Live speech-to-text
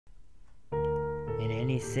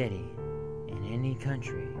any city, in any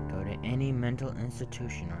country, go to any mental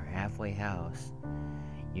institution or halfway house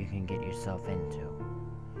you can get yourself into.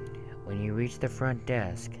 When you reach the front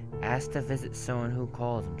desk, ask to visit someone who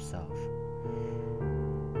calls himself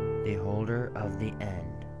the holder of the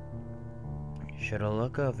end. Should a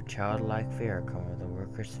look of childlike fear come over the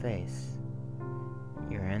worker's face,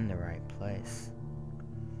 you're in the right place.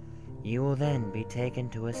 You will then be taken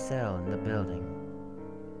to a cell in the building.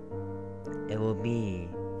 It will be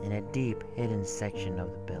in a deep, hidden section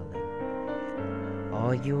of the building.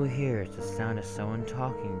 All you will hear is the sound of someone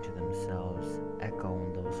talking to themselves echo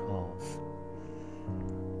in those halls.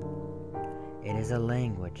 It is a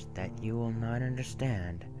language that you will not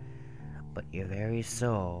understand, but your very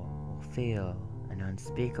soul will feel an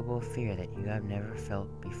unspeakable fear that you have never felt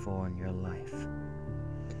before in your life.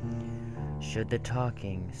 Should the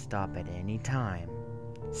talking stop at any time,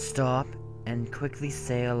 stop and quickly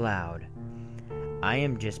say aloud, "I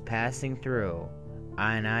am just passing through,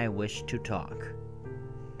 and I wish to talk."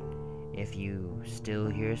 If you still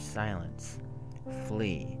hear silence,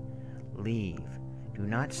 flee, leave. Do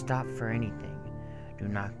not stop for anything. Do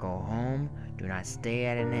not go home. Do not stay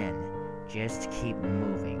at an inn. Just keep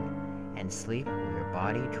moving and sleep where your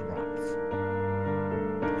body drops.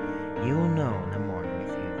 You will know in the morning if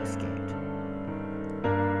you have escaped.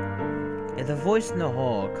 If the voice in the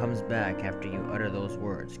hall comes back after you utter those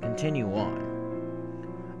words, continue on.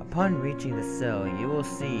 Upon reaching the cell, you will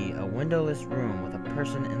see a windowless room with a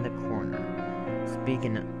person in the corner,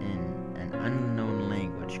 speaking in an unknown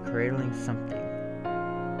language, cradling something.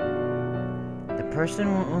 The person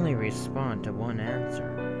will only respond to one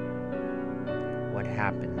answer. What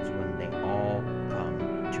happens when they all come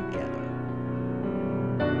together?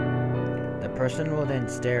 The person will then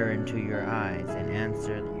stare into your eyes and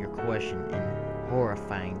answer your question in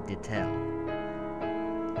horrifying detail.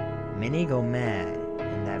 Many go mad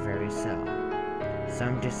in that very cell.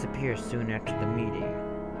 Some disappear soon after the meeting,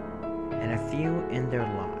 and a few end their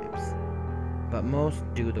lives. But most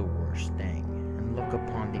do the worst thing and look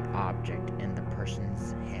upon the object in the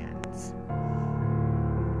person's hands.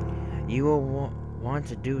 You will want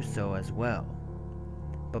to do so as well,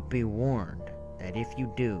 but be warned that if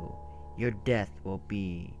you do, your death will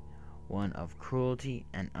be one of cruelty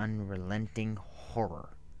and unrelenting horror.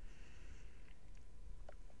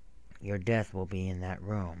 Your death will be in that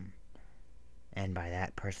room, and by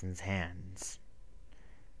that person's hands.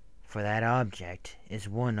 For that object is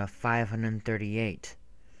one of 538.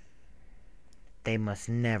 They must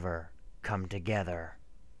never come together,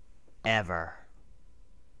 ever.